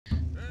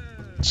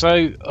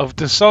So I've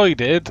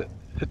decided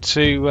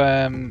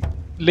to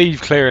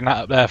leave clearing that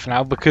up there for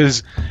now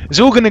because it's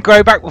all going to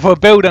grow back before I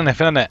build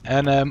anything, isn't it?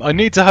 And I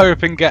need to hurry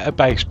up and get a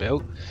base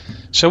built.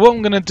 So what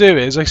I'm going to do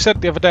is, I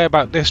said the other day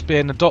about this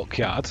being a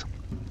dockyard,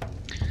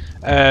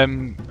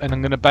 and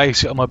I'm going to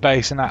base it on my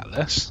base in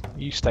Atlas.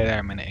 You stay there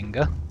a minute,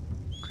 Inga.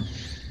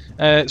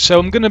 So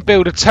I'm going to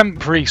build a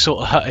temporary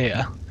sort of hut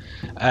here,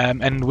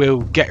 and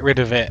we'll get rid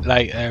of it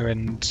later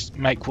and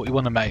make what we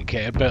want to make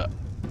here. But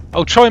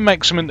I'll try and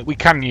make something that we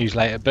can use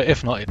later, but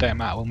if not, it don't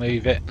matter, we'll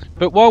move it.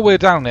 But while we're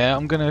down there,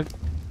 I'm going to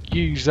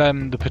use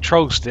the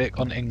patrol stick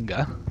on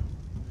Inga,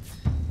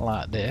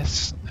 like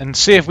this, and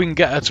see if we can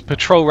get her to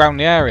patrol around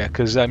the area,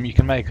 because you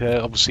can make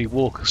her obviously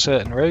walk a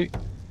certain route.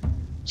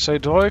 So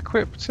do I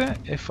equip it?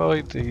 If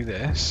I do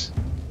this,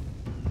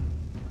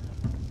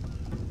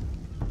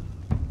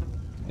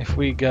 if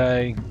we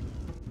go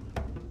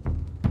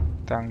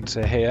down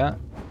to here,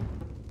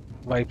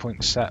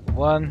 waypoint set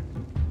 1,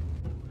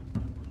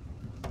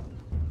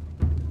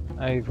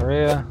 over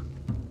here,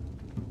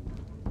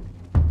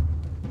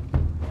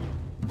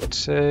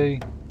 2,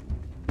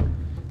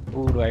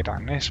 all the way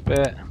down this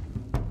bit,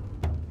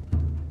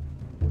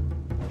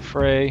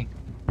 3,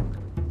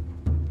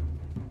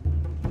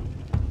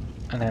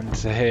 and then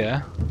to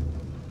here.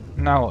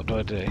 Now what do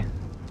I do?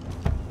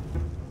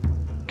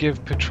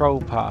 Give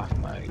patrol path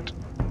mode.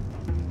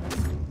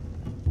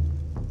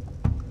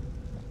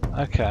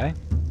 Okay.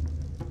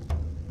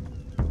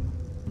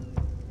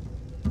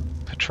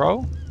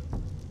 Patrol?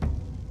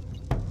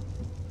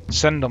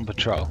 Send on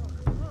patrol.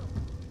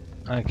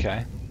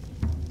 Okay.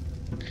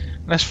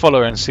 Let's follow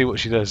her and see what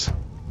she does.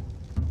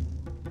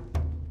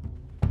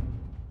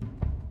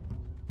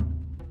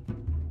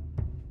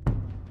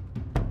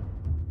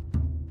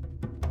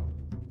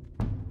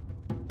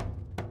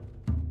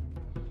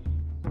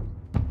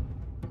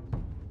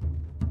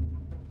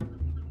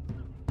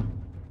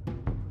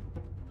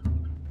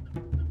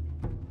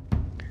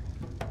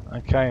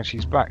 Okay, and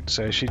she's back,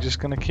 so is she just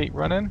going to keep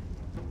running?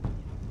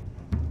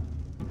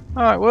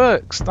 Oh, it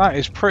works. That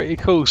is pretty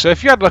cool. So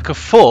if you had like a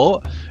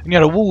fort and you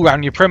had a wall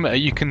around your perimeter,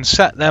 you can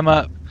set them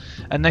up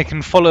and they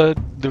can follow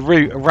the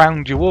route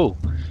around your wall.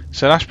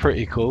 So that's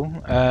pretty cool.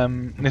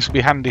 This will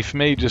be handy for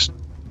me. Just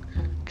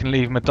can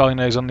leave my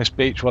dinos on this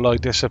beach while I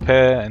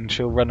disappear and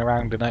she'll run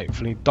around and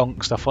hopefully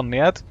donk stuff on the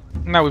head.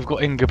 Now we've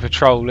got Inga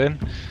patrolling.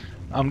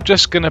 I'm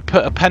just going to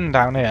put a pen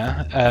down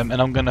here, and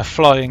I'm going to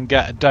fly and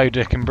get a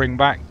Doedic and bring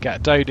back, get a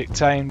Doedic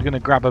tamed. Going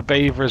to grab a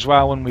beaver as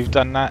well when we've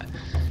done that.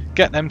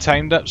 Get them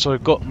tamed up, so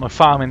I've got my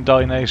farming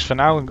dinos for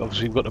now.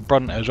 Obviously we've got the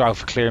Bronto as well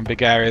for clearing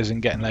big areas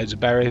and getting loads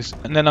of berries.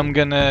 And then I'm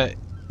going to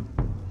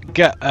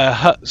get a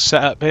hut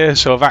set up here,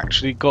 so I've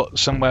actually got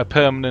somewhere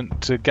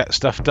permanent to get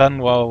stuff done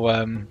while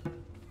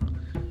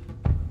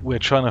we're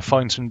trying to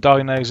find some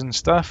dinos and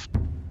stuff.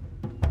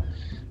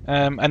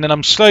 And then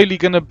I'm slowly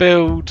going to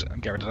build,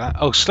 get rid of that,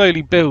 I'll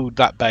slowly build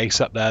that base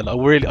up there. I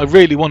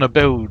really want to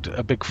build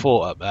a big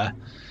fort up there.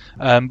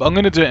 But I'm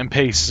going to do it in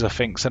pieces, I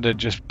think, instead of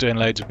just doing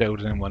loads of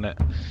building in one.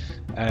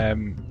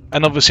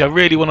 And obviously I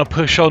really want to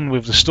push on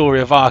with the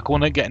story of Ark. I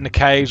want to get in the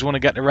caves, I want to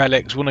get the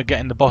relics, I want to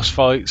get in the boss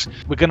fights.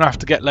 We're going to have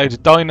to get loads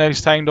of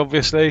dinos tamed,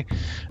 obviously.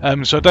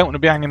 So I don't want to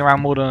be hanging around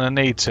more than I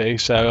need to.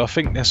 So I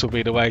think this will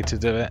be the way to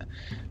do it.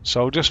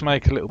 So I'll just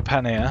make a little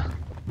pen here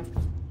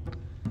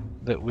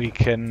that we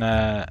can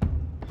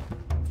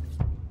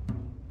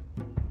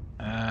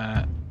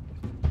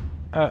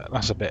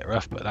that's a bit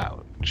rough, but that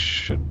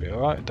should be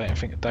alright. I don't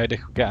think a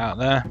Doedic will get out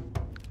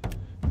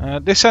there.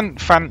 This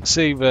ain't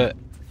fancy, but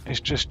it's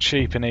just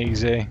cheap and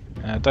easy.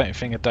 I don't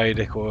think a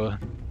Doedic or a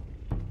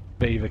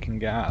beaver can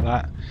get out of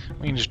that.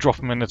 We can just drop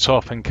them in the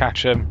top and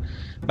catch them.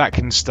 That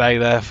can stay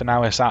there for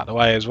now, it's out of the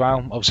way as well.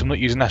 Obviously I'm not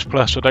using S+, so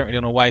I don't really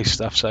want to waste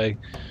stuff, so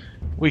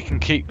we can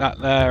keep that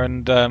there.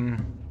 And oh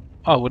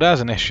well,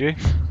 there's an issue.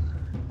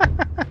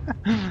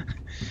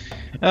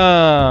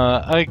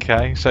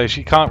 Okay, so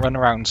she can't run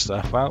around and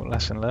stuff. Well,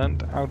 lesson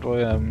learned. How do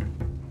I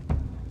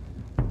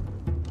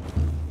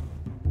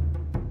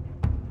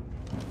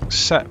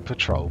set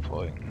patrol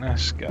point?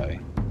 Let's go.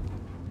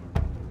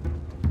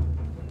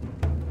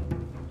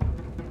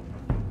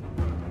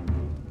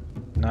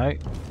 No.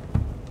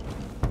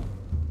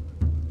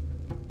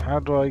 How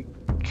do I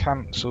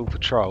cancel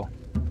patrol?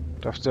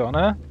 Do I have to do it on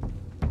her?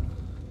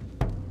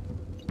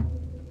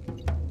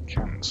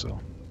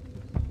 Cancel.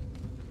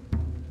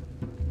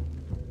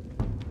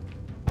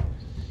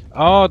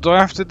 Oh, do I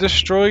have to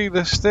destroy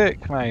the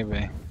stick,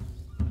 maybe?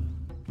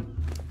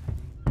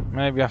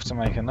 Maybe I have to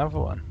make another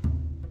one.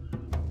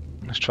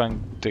 Let's try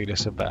and do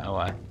this a better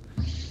way.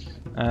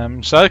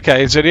 So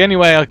okay, so the only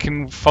way I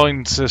can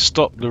find to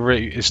stop the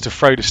route is to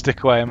throw the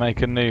stick away and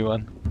make a new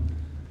one.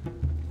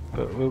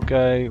 But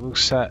we'll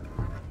set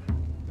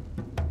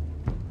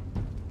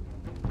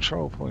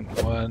control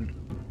point 1.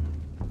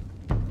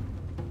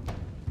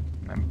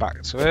 And then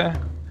back to here.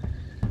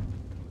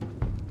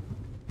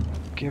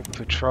 Give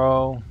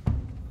patrol.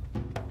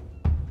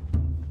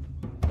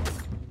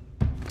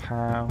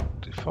 How?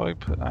 If I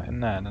put that in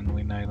there, then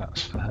we know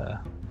that's for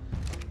her.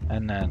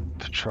 And then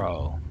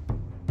patrol.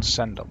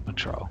 Send on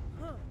patrol.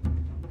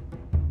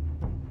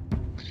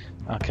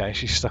 Okay,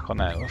 she's stuck on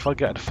there. If I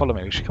get her to follow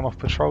me, will she come off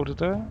patrol to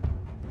do it?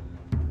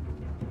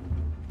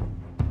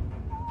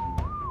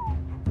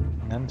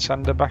 And then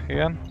send her back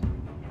again?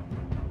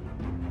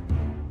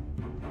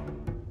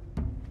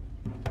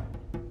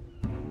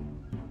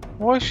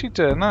 Why is she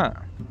doing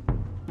that?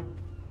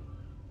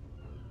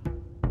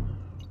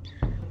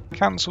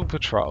 Cancel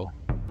patrol.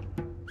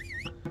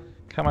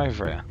 Come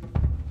over here.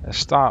 The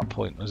start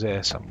point was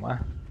here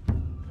somewhere.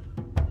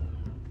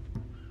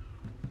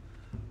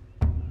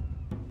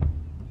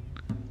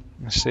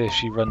 Let's see if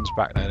she runs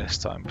back there this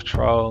time.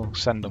 Patrol,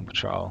 send on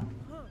patrol.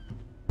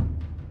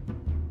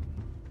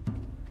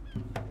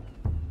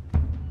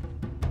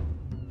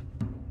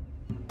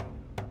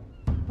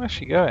 Where's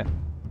she going?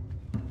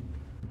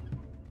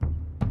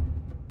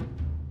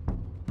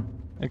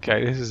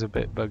 Okay, this is a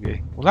bit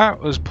buggy. Well, that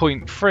was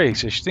point 3,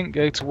 so she didn't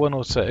go to 1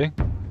 or 2.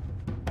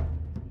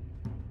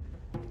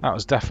 That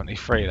was definitely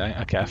 3 though.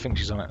 Okay, I think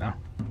she's on it now.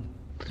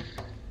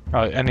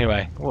 Right,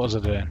 anyway, what was I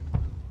doing?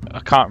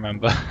 I can't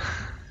remember.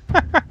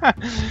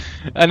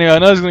 Anyway, I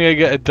know I was going to go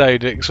get a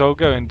Doedic, so I'll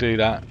go and do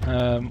that.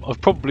 I was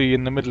probably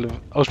in the middle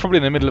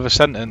of a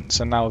sentence,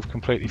 and now I've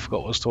completely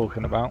forgot what I was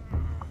talking about.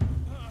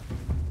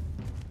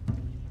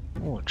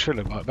 Oh,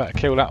 Triller, I better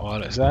kill that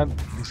while it's there.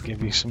 Let's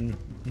give you some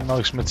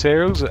nice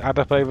materials that add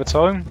up over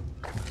time.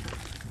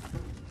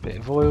 Bit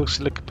of oil,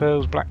 silica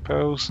pearls, black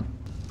pearls.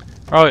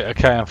 Right,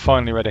 okay, I'm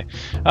finally ready.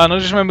 And I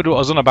just remembered what I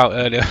was on about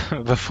earlier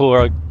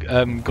before I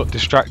got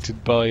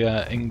distracted by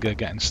Inga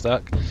getting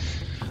stuck.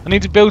 I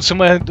need to build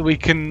somewhere that we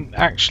can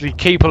actually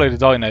keep a load of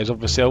dinos.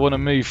 Obviously, I want to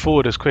move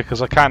forward as quick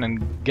as I can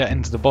and get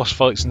into the boss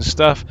fights and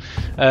stuff.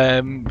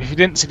 If you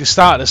didn't see the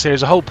start of the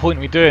series, the whole point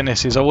of me doing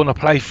this is I want to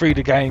play through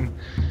the game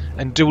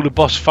and do all the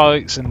boss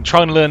fights and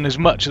try and learn as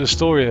much of the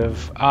story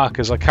of Ark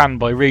as I can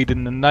by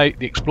reading the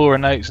explorer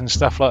notes and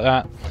stuff like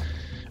that.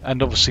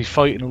 And obviously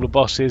fighting all the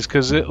bosses,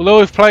 because although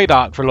I've played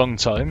Ark for a long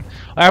time,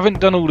 I haven't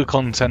done all the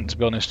content, to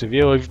be honest with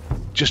you. I've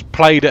just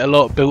played it a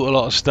lot, built a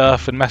lot of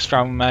stuff and messed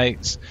around with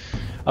mates.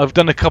 I've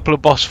done a couple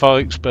of boss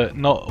fights, but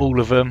not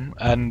all of them,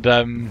 and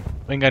I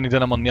think I only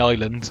done them on the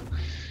island.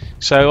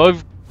 So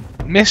I've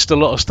missed a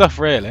lot of stuff,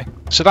 really.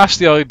 So that's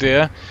the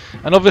idea.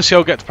 And obviously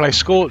I'll get to play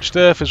Scorched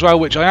Earth as well,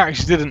 which I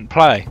actually didn't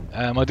play.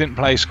 I didn't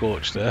play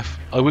Scorched Earth.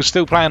 I was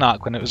still playing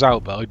Ark when it was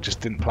out, but I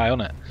just didn't play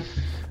on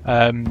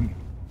it.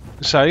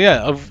 So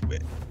yeah,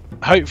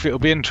 hopefully it'll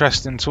be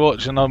interesting to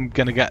watch, and I'm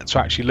going to get to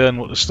actually learn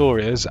what the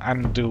story is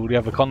and do all the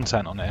other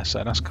content on it,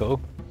 so that's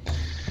cool.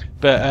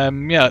 But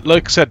yeah,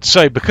 like I said,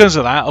 so because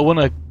of that, I want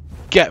to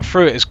get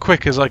through it as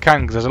quick as I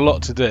can because there's a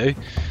lot to do.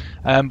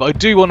 But I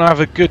do want to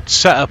have a good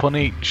setup on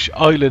each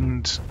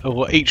island,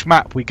 or each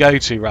map we go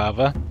to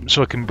rather,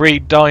 so I can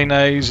breed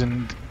dinos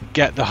and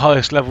get the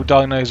highest level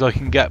dinos I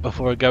can get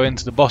before I go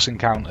into the boss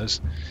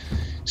encounters.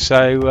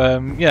 So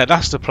yeah,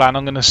 that's the plan.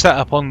 I'm going to set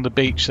up on the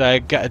beach there,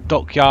 get a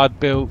dockyard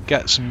built,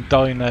 get some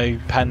dino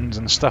pens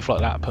and stuff like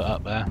that put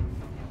up there.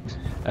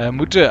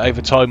 We'll do it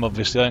over time,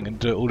 obviously. I ain't going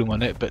to do it all in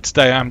one hit, but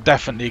today I'm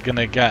definitely going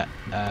to get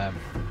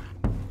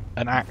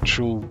an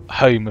actual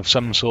home of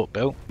some sort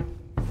built.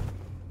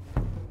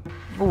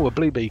 Oh, a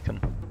blue beacon.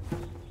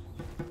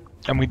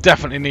 And we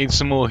definitely need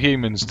some more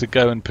humans to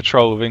go and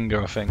patrol with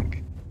Inga, I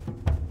think.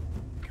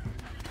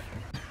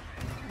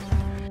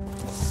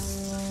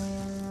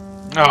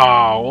 Oh,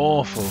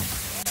 awful.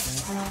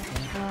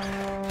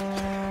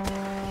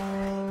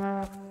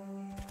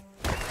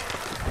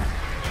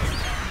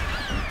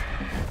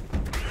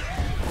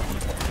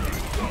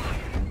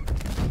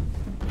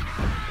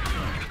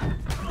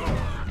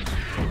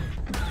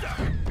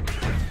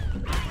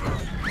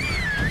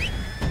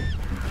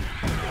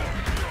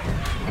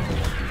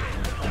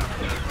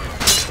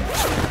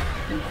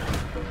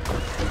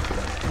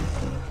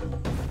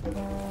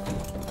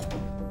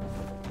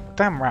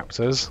 Damn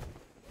raptors.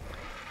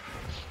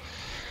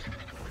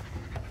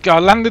 God, I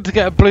landed to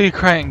get a blue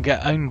crate and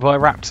get owned by a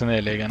raptor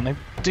nearly again. They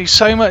do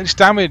so much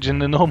damage in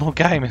the normal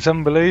game, it's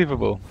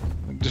unbelievable.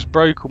 I just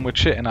broke all my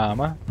chitin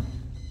armour.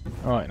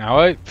 Right, now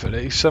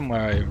hopefully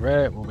somewhere over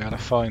here we'll be able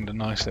to find a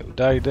nice little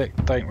Doedic.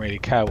 Don't really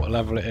care what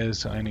level it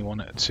is, I only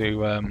want it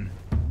to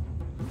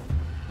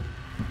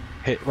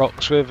hit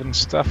rocks with and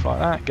stuff like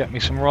that. Get me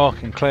some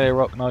rock and clear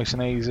rock nice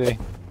and easy.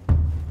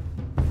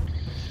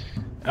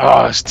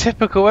 Oh, it's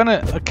typical, isn't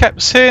it? I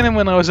kept seeing him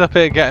when I was up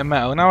here getting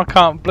metal, now I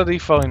can't bloody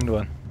find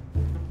one.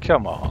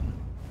 Come on.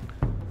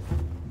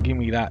 Give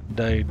me that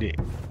Doedic.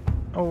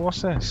 Oh,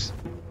 what's this?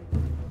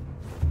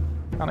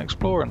 An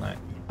explorer note.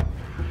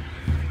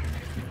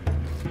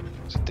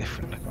 It's a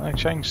different look. I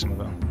changed some of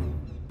them.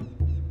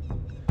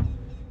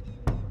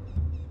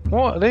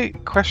 What are they?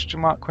 Question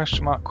mark,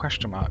 question mark,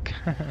 question mark.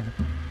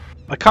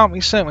 I can't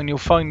be certain when you'll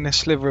find this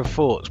sliver of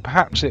thoughts.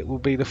 Perhaps it will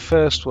be the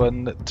first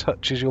one that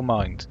touches your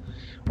mind.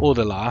 Or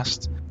the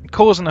last.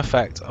 Cause and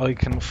effect I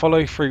can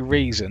follow through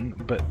reason,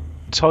 but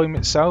time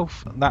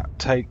itself, that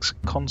takes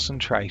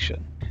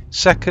concentration.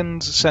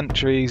 Seconds,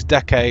 centuries,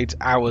 decades,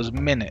 hours,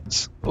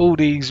 minutes. All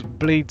these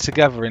bleed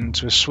together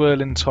into a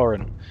swirling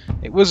torrent.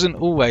 It wasn't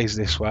always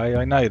this way,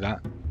 I know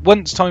that.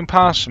 Once time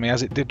passed for me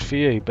as it did for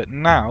you, but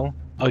now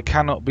I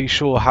cannot be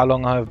sure how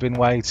long I have been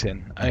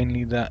waiting,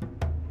 only that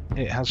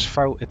it has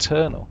felt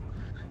eternal.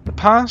 The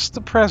past,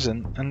 the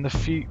present, and the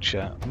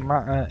future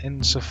matter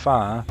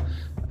insofar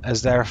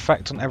as their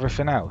effect on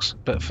everything else.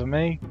 But for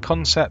me,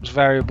 concepts,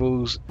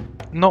 variables,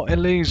 not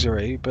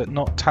illusory, but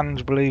not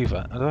tangible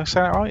either. Did I say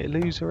that right?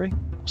 Illusory?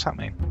 What's that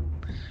mean?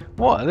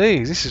 What are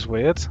these? This is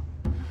weird.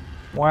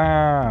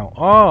 Wow.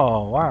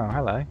 Oh, wow.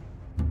 Hello.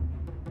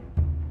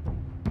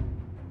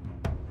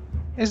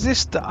 Is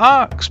this the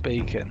Ark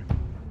speaking?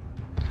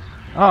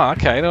 Oh,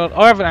 okay. No,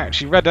 I haven't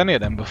actually read any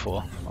of them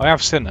before. I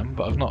have seen them,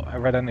 but I've not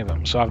read any of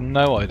them, so I have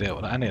no idea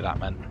what any of that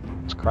meant.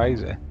 It's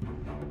crazy.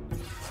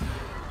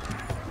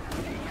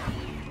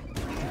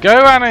 Go,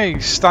 Annie!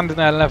 Standing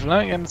there level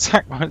out, getting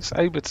attacked by a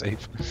saber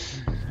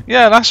tooth.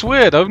 Yeah, that's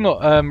weird. I've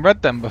not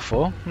read them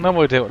before. No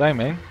idea what they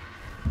mean.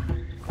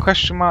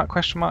 Question mark,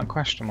 question mark,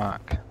 question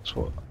mark. That's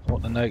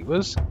what the note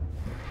was. Oh,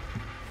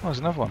 there's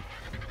another one.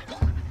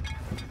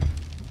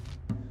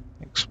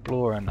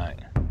 Explorer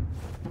note.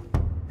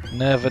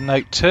 Nerva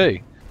note 2.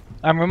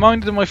 I'm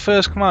reminded of my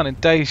first command in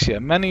Dacia.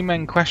 Many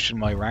men questioned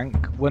my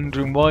rank,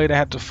 wondering why they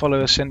had to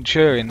follow a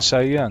centurion so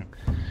young.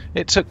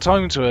 It took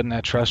time to earn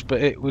their trust,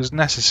 but it was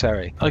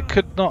necessary. I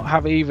could not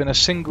have even a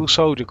single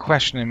soldier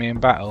questioning me in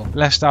battle,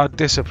 lest our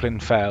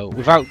discipline fail.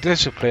 Without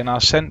discipline,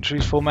 our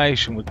century's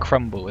formation would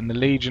crumble, and the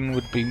legion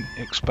would be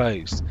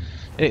exposed.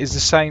 It is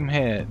the same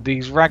here.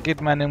 These ragged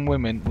men and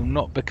women will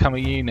not become a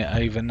unit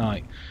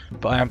overnight,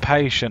 but I am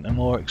patient and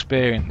more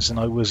experienced than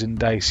I was in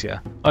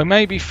Dacia. I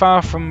may be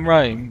far from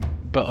Rome,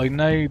 but I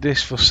know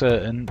this for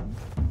certain.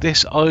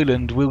 This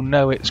island will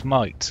know its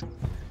might.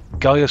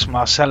 Gaius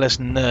Marcellus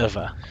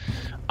Nerva.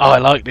 Oh, I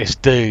like this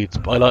dude,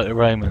 but I like the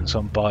Romans, so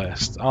I'm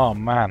biased. Oh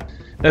man.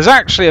 There's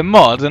actually a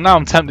mod, and now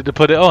I'm tempted to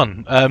put it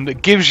on,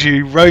 that gives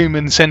you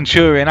Roman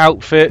centurion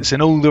outfits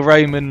and all the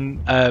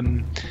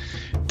Roman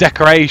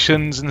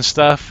decorations and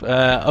stuff.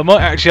 I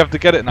might actually have to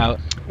get it now.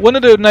 One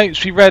of the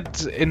notes we read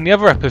in the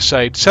other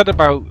episode said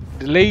about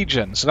the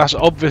Legion, so that's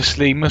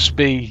obviously must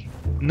be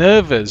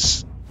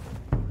Nerva's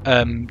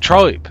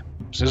tribe.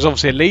 So there's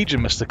obviously a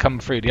Legion must have come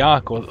through the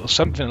Ark or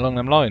something along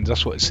them lines.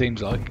 That's what it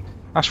seems like.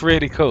 That's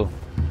really cool.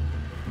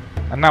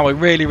 And now I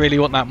really, really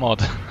want that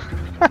mod.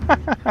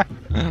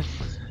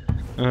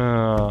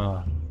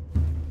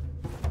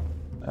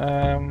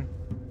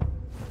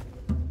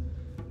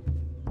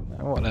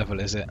 What level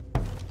is it?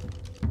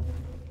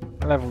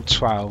 Level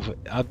 12.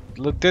 I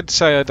did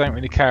say I don't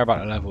really care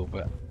about the level,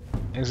 but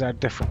is there a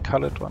different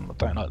coloured one? I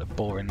don't like the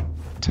boring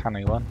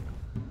tanny one.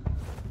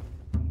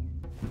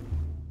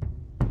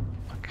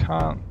 I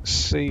can't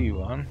see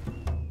one.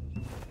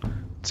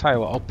 Tell you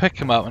what, I'll pick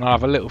him up and I'll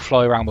have a little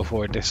fly around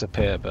before I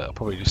disappear, but I'll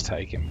probably just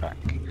take him back.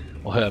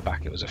 Or her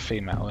back, it was a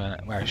female,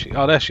 wasn't it? Where is she?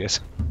 Oh, there she is.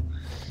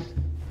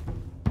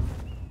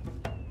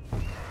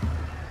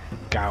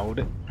 Gowed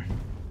it.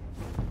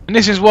 And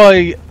this is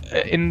why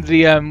in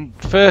the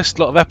first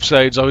lot of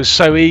episodes I was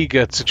so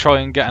eager to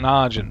try and get an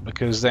Argent,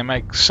 because they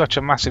make such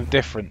a massive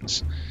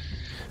difference.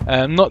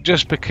 Not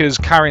just because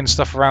carrying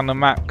stuff around the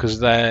map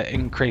because they're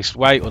increased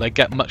weight, or they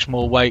get much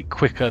more weight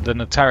quicker than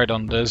a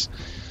Pterodon does.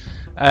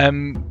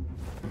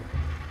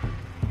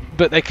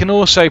 But they can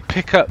also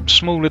pick up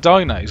smaller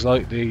dinos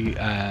like the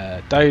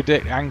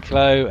Doedic,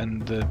 Ankylo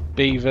and the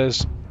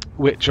beavers,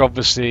 which are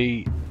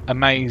obviously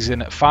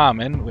amazing at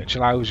farming, which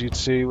allows you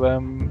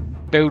to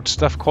build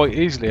stuff quite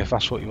easily if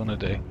that's what you want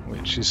to do,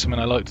 which is something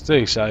I like to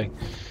do. So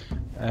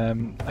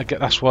I get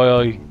that's why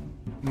I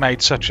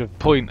made such a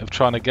point of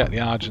trying to get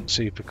the Argent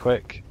super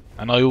quick,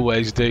 and I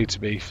always do, to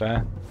be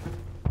fair.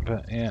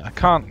 But yeah, I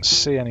can't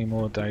see any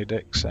more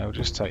Doedic, so I'll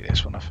just take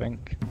this one, I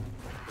think.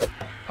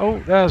 Oh,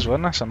 there's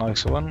one. That's a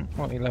nicer one.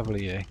 What level are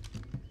you?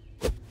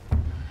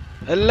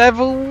 A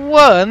level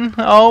 1?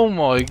 Oh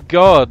my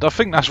god. I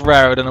think that's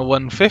rarer than a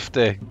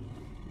 150.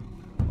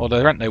 Or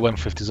there aren't no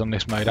 150s on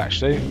this mode,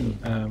 actually.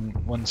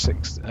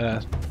 160.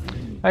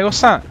 Hey,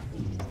 what's that?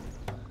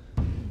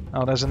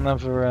 Oh, there's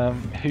another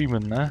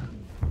human there.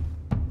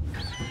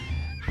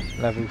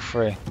 Level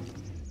 3.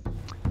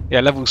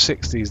 Yeah, level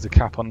 60 is the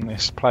cap on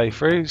this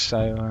playthrough,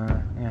 so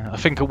yeah. I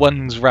think a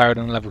 1's rarer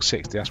than a level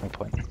 60, that's my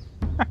point.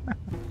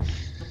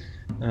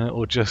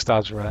 Or just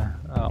as rare.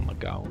 Oh my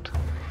god.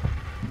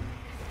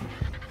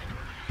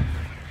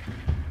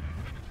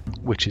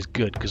 Which is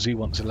good, because he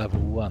wants a level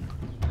 1.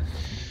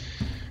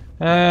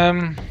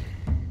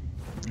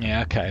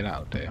 Yeah, okay,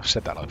 that'll do. I've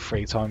said that like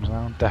 3 times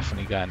now. I'm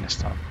definitely going this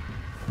time.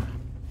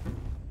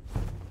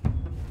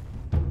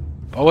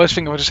 I always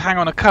think if I just hang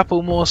on a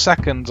couple more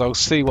seconds, I'll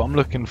see what I'm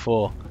looking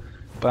for.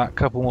 But that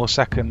couple more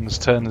seconds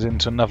turns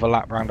into another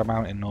lap round a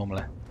mountain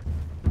normally.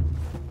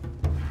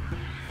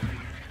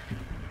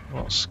 A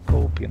lot of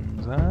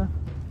scorpions there.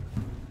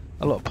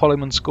 A lot of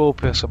Polymon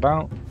Scorpius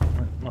about.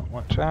 Not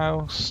much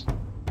else.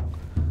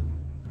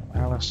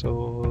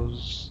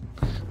 Allosaurs.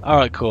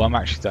 Alright, cool. I'm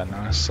actually done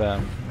now.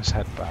 Let's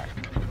head back.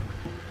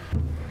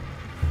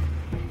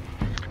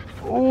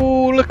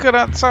 Oh, look at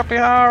that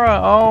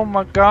Sapihara! Oh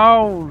my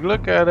god,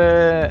 look at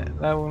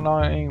it! Level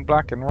 19,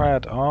 black and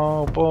red.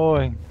 Oh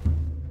boy.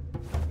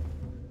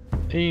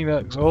 He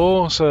looks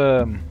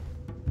awesome.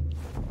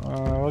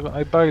 I've got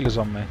no bowlers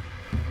on me.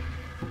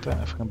 I don't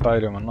know if I can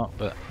bowler them or not,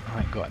 but I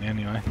ain't got any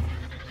anyway.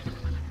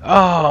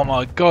 Oh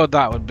my god,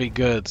 that would be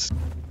good.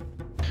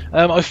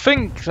 I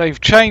think they've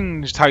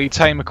changed how you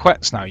tame a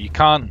quetz now. You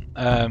can't...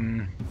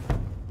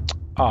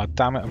 oh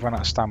damn it, I've run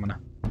out of stamina.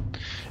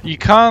 You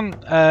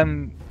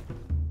can't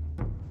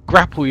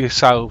grapple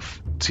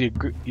yourself to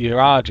your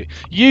Argent.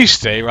 You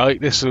used to, right?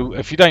 This will,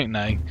 if you don't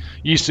know, you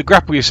used to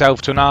grapple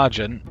yourself to an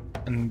Argent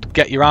and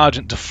get your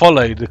Argent to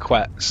follow the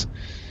quetz.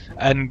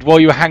 And while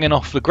you were hanging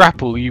off the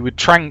grapple, you would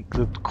trank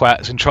the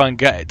quetz and try and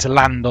get it to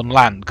land on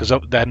land, because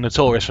they're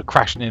notorious for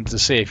crashing into the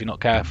sea if you're not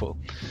careful.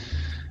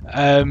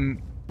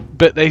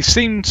 But they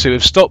seem to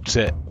have stopped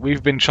it.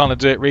 We've been trying to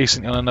do it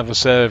recently on another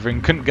server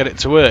and couldn't get it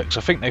to work, so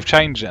I think they've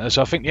changed it.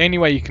 So I think the only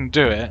way you can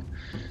do it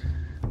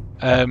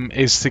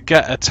is to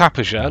get a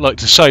tapager, like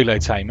to solo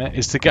tame it,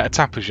 is to get a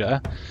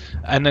tapager,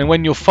 and then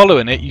when you're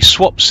following it, you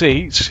swap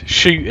seats,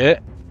 shoot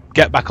it,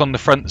 get back on the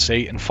front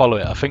seat and follow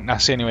it. I think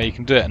that's the only way you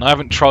can do it, and I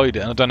haven't tried it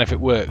and I don't know if it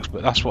works,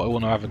 but that's what I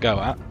want to have a go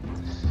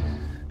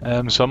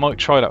at. So I might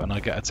try that when I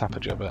get a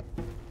tapager. But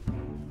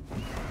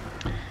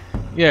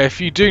yeah,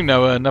 if you do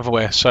know another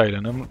way of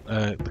soloing them,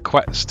 the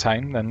quetz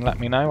tame, then let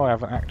me know. I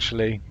haven't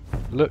actually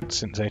looked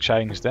since they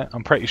changed it.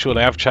 I'm pretty sure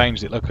they have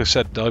changed it. Like I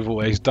said, I've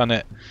always done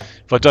it.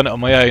 If I'd done it on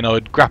my own, I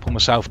would grapple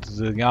myself to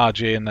the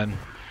RG and then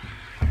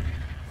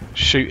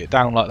shoot it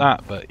down like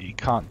that, but you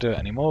can't do it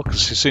anymore,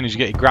 because as soon as you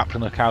get your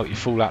grappling hook out, you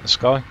fall out the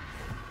sky.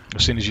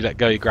 As soon as you let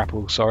go your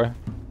grapple, sorry.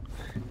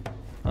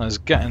 And there's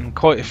getting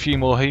quite a few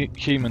more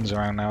humans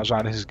around now as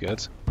well. This is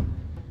good.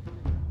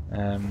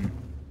 I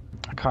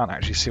can't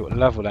actually see what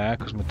level they are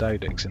because my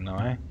Doedick's in the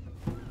way.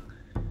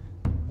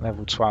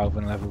 Level 12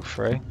 and level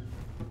 3.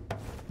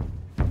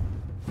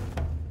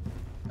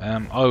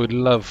 I would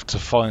love to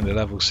find a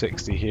level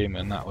 60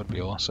 human, that would be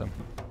awesome.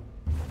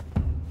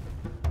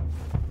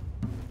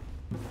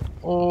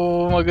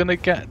 Oh, am I going to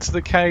get to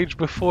the cage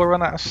before I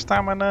run out of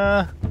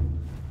stamina?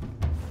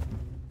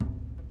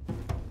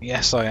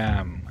 Yes, I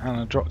am.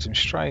 And I dropped him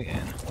straight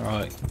in.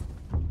 Right.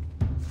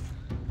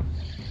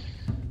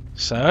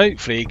 So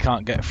hopefully he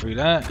can't get through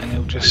there and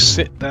he'll just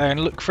sit there and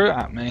look through it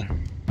at me.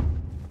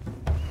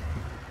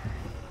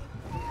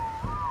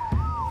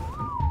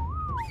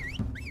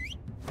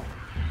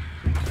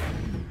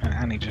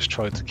 And he just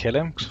tried to kill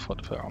him because I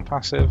thought to put it on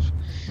passive.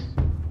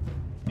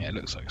 Yeah, it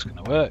looks like it's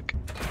going to work.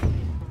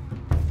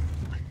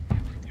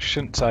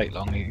 Shouldn't take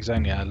long, he's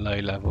only at a low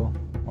level.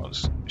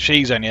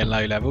 She's only at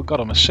low level. God,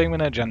 I'm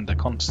assuming her gender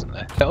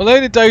constantly. Although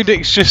the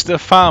Doedick's just a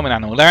farming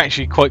animal, they're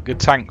actually quite good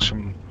tanks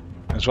from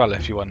as well,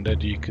 if you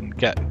wondered. You can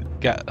get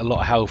a lot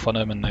of health on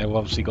them and they've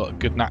obviously got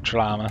good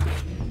natural armour.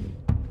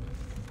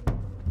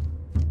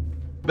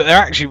 But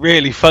they're actually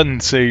really fun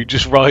to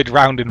just ride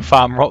around and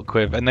farm rock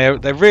with, and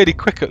they're really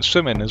quick at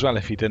swimming as well,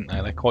 if you didn't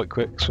know. They're quite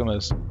quick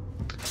swimmers.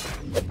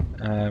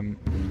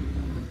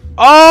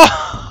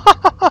 Oh!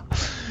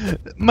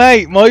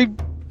 Mate, my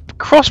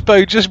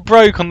crossbow just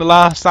broke on the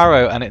last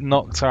arrow and it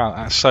knocked her out.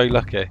 That's so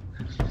lucky.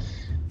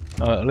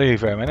 I'll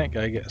leave her a minute,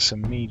 go get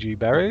some meaty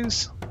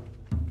berries.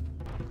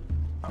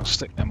 I'll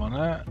stick them on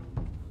there.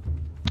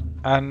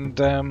 And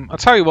I'll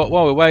tell you what,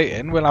 while we're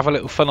waiting, we'll have a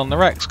little fun on the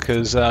Rex,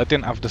 because I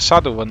didn't have the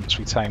saddle once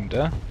we tamed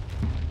her.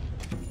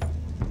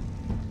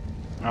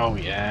 Oh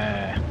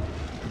yeah.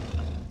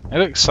 It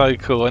looks so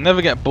cool. I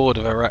never get bored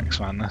of a Rex,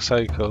 man. They're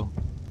so cool.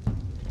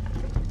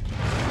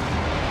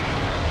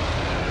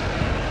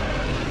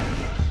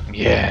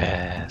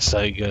 Yeah,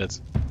 so good.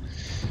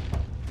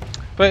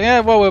 But yeah,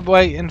 while we're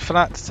waiting for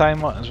that to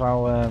tame, might as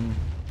well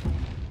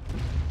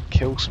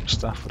kill some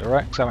stuff with the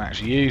Rex. I haven't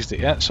actually used it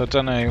yet, so I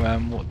don't know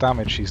what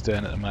damage she's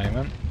doing at the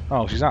moment.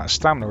 Oh, she's out of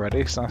stamina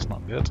already, so that's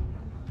not good.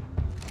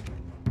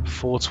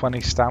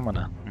 420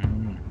 stamina.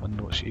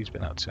 Wonder what she's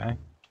been up to, eh?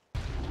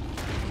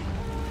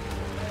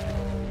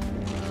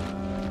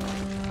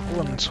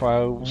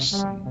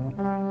 112s. I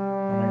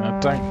mean, I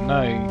don't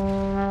know.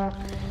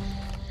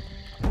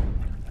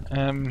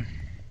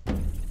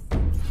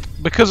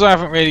 Because I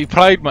haven't really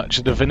played much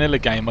of the vanilla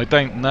game, I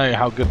don't know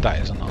how good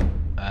that is or not.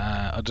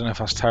 I don't know if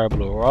that's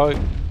terrible or right.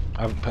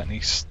 I haven't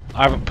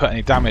put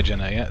any damage in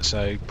her yet,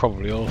 so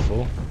probably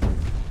awful.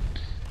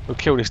 We'll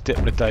kill this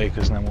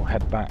Doedicurus and then we'll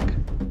head back.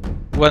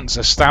 Once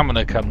the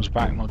stamina comes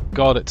back, my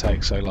god, it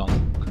takes so long.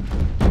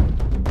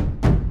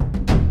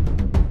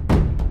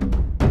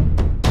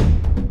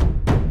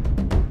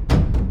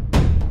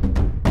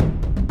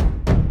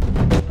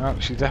 Oh,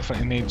 she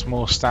definitely needs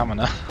more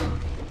stamina.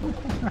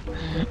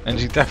 And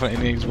she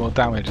definitely needs more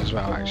damage as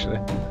well, actually.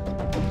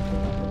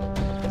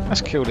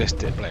 Let's kill this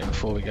Doedicurus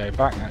before we go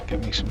back. That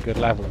gave me some good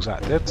levels,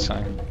 that did, so...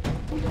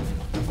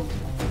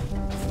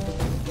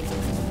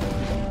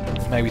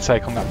 Maybe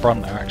take on that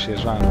Bronto actually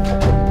as well.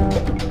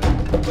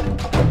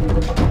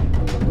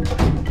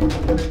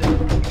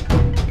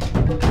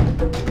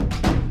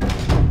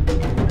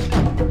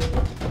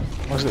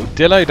 There's a little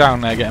Dillo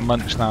down there getting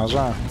munched now as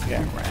well.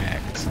 Get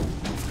wrecked.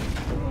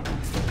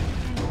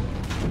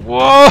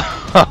 Whoa!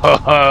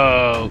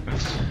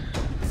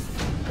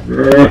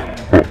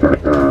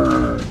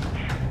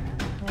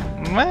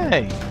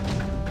 Mate!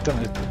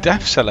 Done a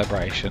death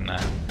celebration there.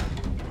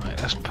 Right,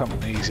 let's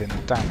pump these in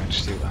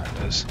damage, see what that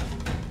does.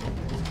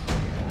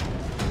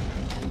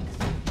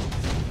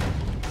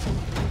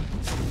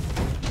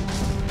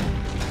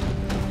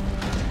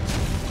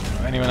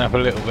 Only went up a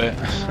little bit,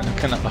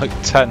 looking at like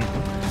 10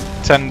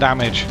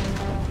 damage.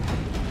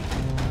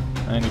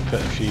 I only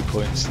put a few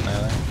points in there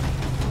though.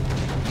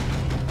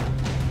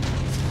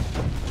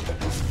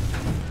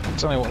 I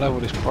don't know what level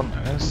this Pronto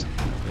is.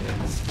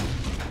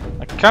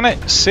 I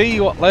cannot see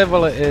what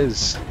level it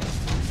is.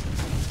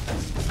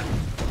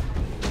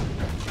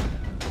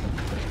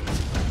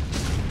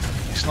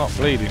 It's not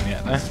bleeding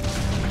yet though.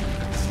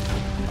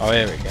 Oh,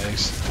 here it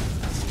goes.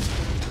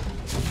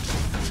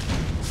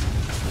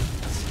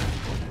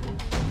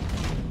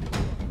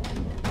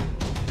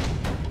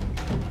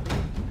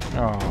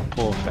 Oh,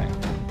 poor thing.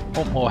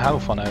 Want more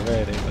health on her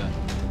really, but...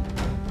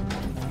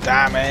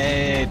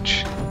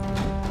 Damage!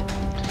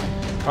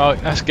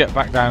 Right, let's get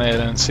back down here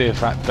then and see if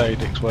that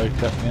Doedic's woke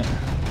up yet.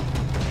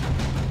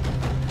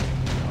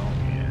 Oh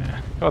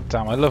yeah. God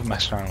damn, I love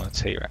messing around with a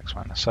T-Rex,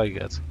 man. They're so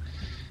good.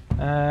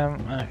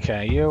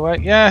 Okay, you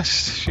awake? Yes,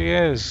 she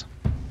is.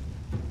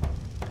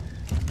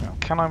 Now,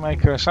 can I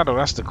make her a saddle?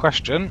 That's the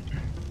question.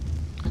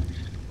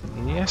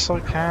 Yes, I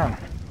can.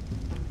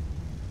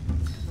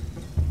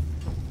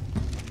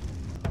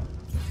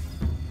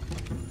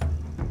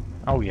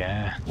 Oh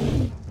yeah.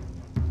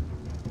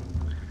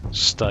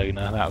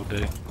 Stoner, that'll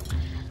do.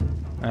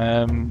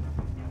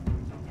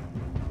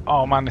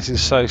 Oh man, this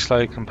is so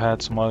slow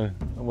compared to my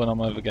when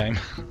I'm over game.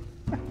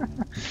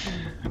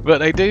 But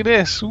they do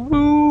this.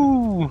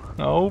 Woo!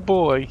 Oh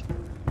boy.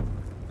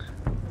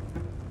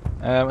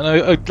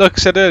 And like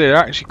I said earlier, they're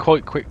actually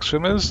quite quick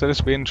swimmers, so this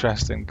will be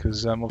interesting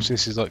because obviously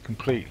this is like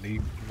completely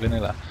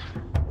vanilla.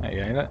 There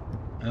you go,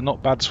 they're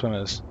not bad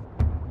swimmers.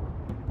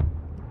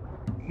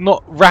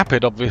 Not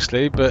rapid,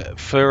 obviously, but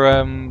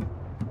for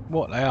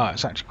what they are,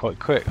 it's actually quite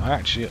quick.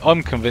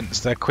 I'm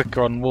convinced they're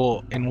quicker on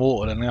in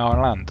water than they are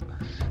on land,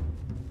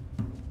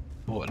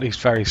 or at least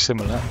very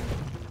similar.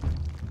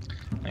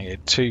 I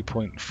get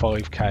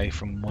 2.5k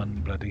from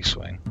one bloody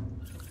swing.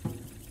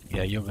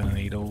 Yeah, you're going to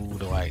need all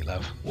the weight,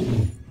 love.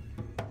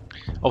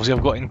 Obviously,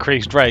 I've got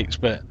increased rates,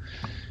 but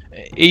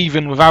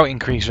even without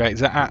increased rates,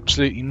 they're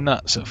absolutely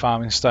nuts at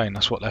farming stone.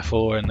 That's what they're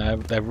for, and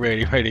they're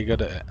really, really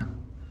good at it.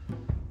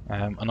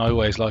 And I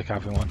always like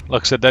having one.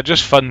 Like I said, they're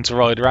just fun to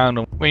ride around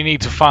on. We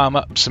need to farm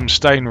up some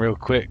stone real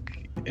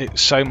quick.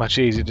 It's so much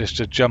easier just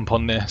to jump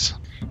on this.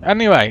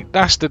 Anyway,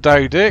 that's the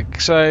Doedic,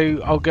 so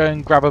I'll go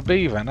and grab a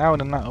beaver now and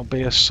then that'll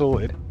be us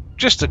sorted.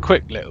 Just a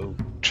quick little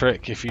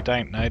trick if you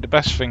don't know. The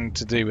best thing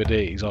to do with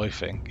these, I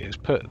think, is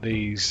put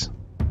these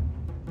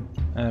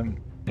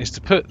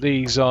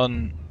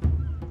on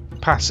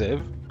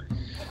passive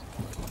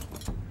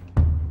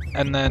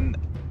and then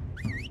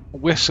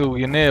whistle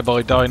your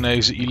nearby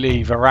dinos that you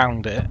leave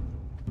around it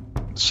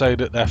so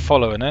that they're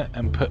following it,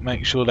 and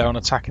make sure they're on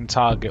attacking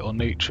target or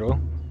neutral,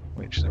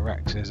 which the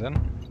Rex isn't.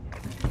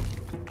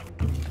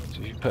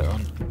 So you put it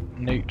on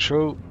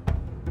neutral,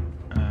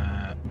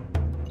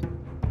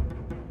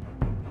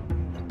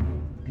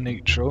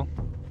 neutral,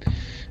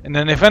 and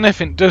then if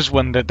anything does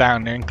wander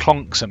down there and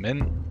clonks them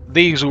in,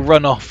 these will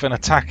run off and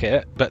attack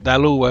it, but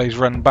they'll always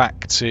run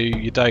back to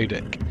your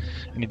Doedic,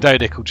 and your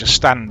Doedic will just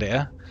stand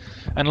here.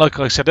 And like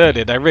I said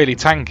earlier, they're really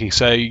tanky,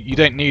 so you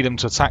don't need them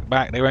to attack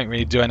back. They won't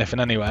really do anything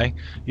anyway.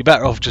 You're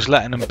better off just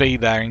letting them be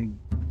there and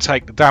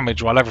take the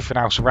damage while everything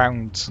else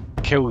around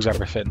kills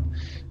everything.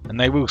 And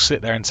they will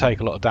sit there and take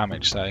a lot of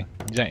damage, so you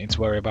don't need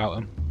to worry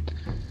about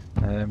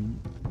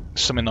them.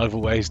 Something I've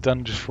always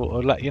done, just thought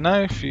I'd let you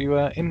know if you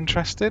are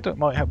interested. It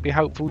might be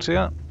helpful to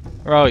you.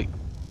 Right,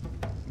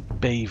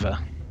 beaver.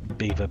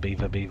 Beaver.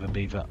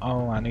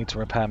 Oh, I need to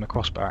repair my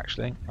crossbow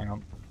actually. Hang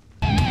on.